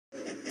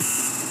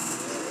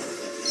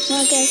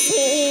Look at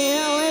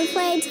CEO and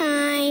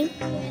playtime.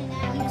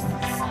 Now use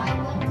the side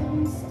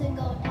buttons to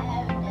go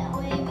that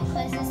way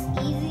because it's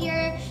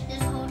easier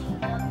just holding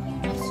them. You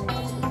just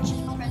press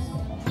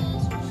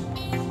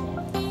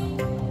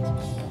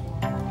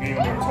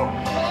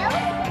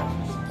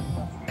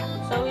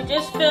So we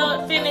just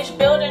finished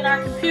building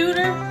our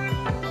computer,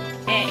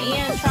 and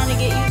Ian's trying to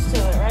get used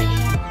to it, right, Ian?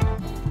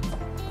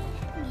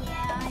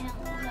 Yeah, I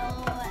don't know.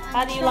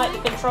 How do you like the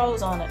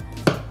controls on it?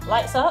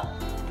 Lights up?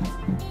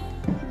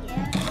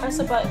 Yeah. Press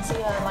the button, see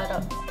how it light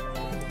up.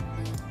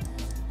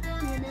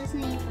 It doesn't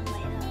even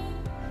light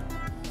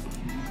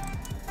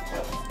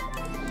up.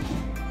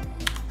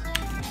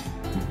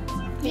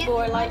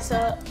 Keyboard lights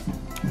up.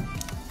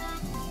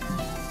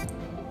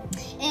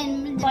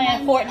 And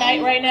Playing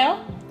Fortnite right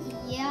now?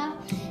 Yeah,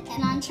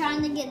 and I'm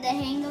trying to get the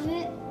hang of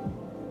it.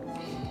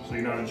 So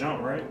you know how to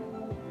jump, right?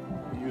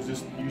 Use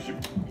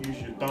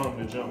your thumb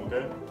to jump,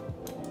 okay?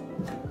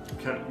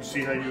 You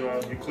see how you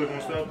click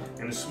on stuff?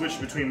 And to switch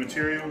between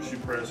materials, you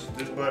press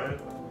this button,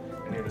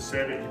 and then to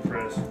set it, you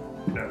press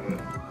that button.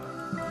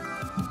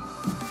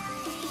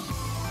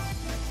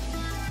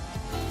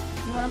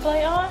 You want to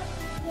play on?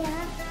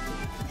 Yeah.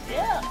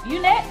 Yeah. You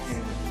next?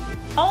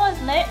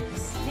 Owen's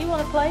next. Do you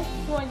want to play?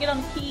 You want to get on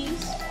the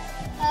keys?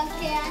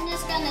 Okay, I'm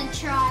just gonna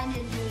try to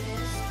do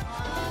this.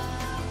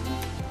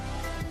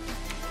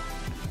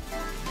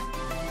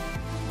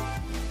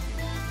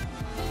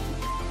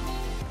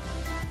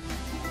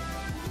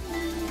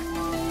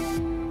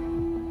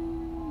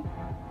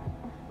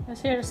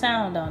 Let's hear the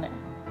sound on it.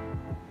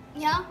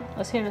 Yeah,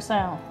 Let's hear the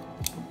sound.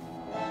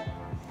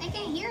 I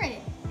can hear it.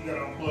 You gotta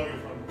unplug it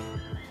from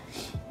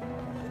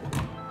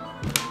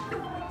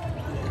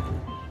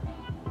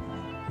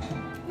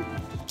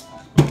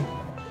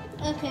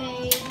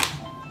Okay.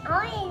 I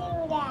want to do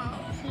that.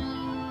 So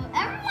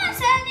everyone's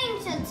heading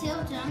to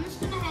tilt. I'm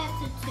just gonna have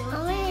to tilt. I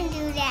want to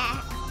do that.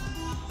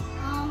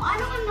 I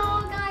don't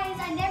know, guys.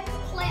 I never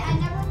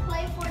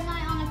played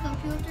Fortnite on a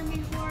computer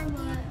before,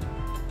 but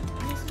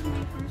this is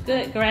my first.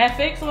 Good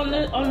graphics on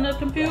the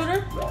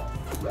computer.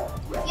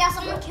 Yeah,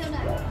 someone killed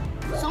that.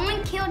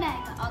 Someone killed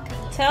that. Okay.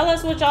 Tell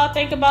us what y'all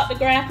think about the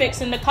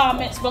graphics in the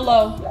comments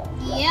below.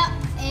 Yep.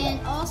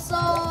 And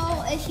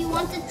also, if you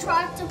want to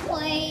try to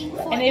play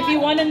Fortnite, And if you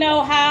want to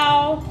know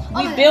how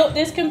we built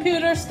this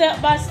computer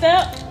step by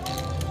step,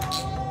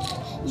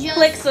 just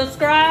click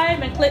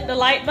subscribe and click the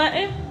like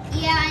button.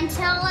 yeah, and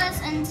tell us,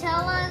 and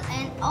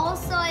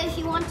also if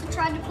you want to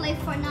try to play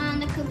Fortnite on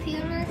the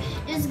computer,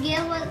 just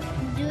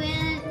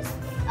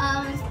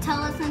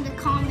tell us in the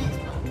comments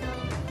down below.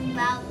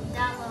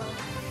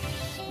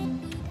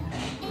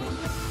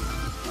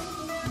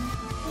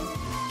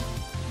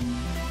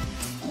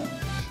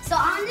 So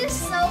I'm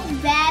just so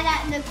bad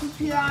at the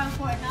computer on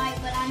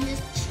Fortnite, but I'm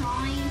just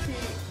trying to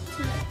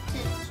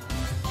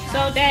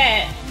So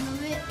Dad,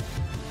 move it.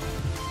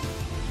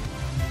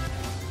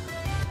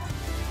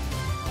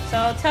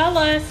 so tell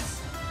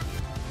us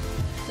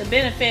the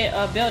benefit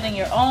of building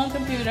your own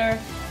computer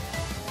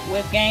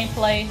with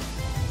gameplay.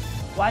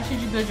 Why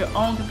should you build your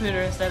own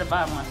computer instead of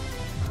buy one?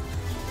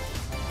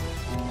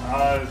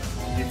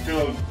 You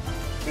feel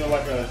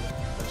like a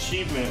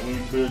achievement when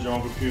you build your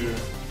own computer.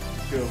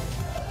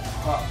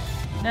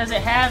 Does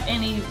it have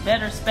any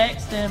better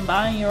specs than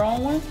buying your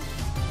own one?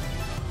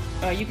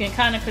 Or you can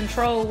kind of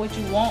control what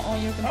you want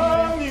on your computer?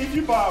 I mean, if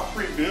you buy a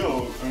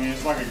pre-build, I mean,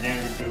 it's like a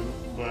game computer,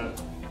 but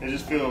it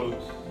just feels,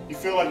 you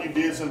feel like you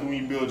did something when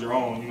you build your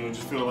own, you know,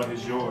 just feel like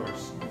it's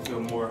yours. You feel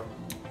more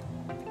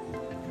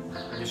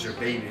like it's your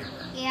baby.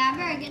 Yeah, I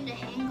better get the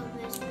hang of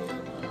this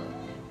build.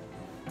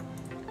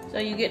 So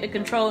you get to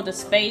control the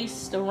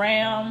space, the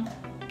RAM.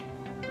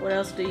 What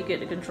else do you get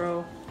to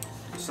control?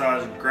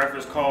 Besides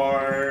graphics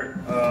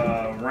card,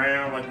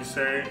 RAM, like you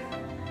say.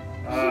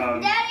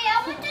 Daddy,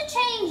 I want to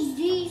change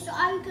these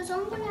because I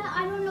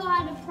don't know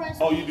how to press.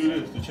 Oh, you do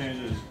this to change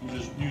this. You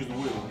just use the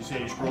wheel. You say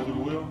you scroll through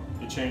the wheel.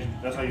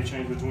 That's how you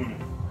change between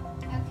them.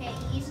 Okay,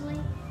 easily.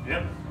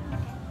 Yep.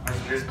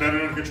 It's better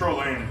than a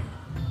controller, ain't it?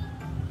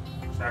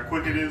 See how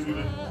quick it is with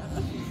it.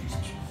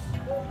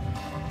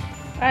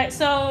 Alright,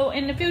 so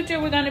in the future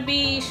we're going to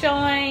be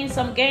showing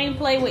some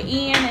gameplay with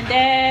Ian and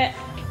Dad.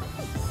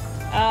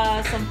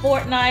 Some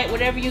Fortnite,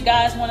 whatever you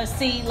guys want to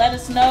see. Let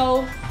us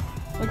know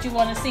what you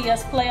want to see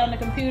us play on the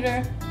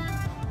computer.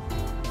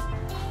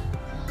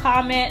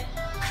 Comment,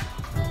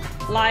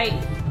 like,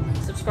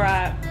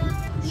 subscribe.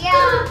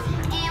 Yeah.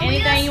 And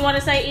Anything you want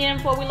to say, Ian,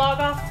 before we log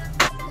off?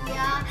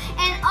 Yeah.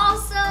 And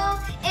also,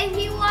 if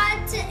you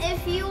want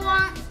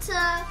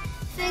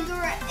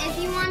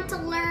to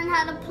learn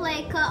how to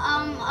play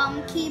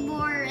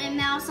keyboard and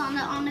mouse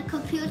on the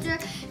computer,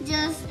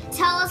 just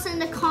tell us in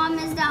the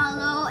comments down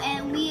below,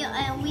 and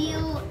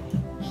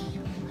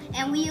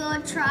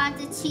we'll try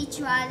to teach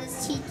you how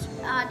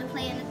to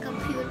play in the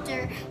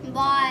computer.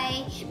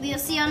 Bye. We'll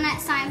see you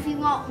next time. If you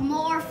want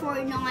more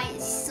Fortnite,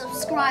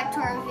 subscribe to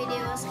our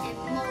videos and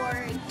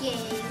more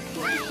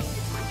gameplay.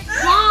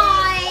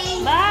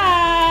 Bye.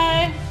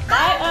 Bye.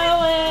 Bye,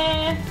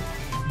 Owen.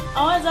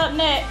 Owen's up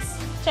next.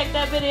 Check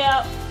that video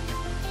out.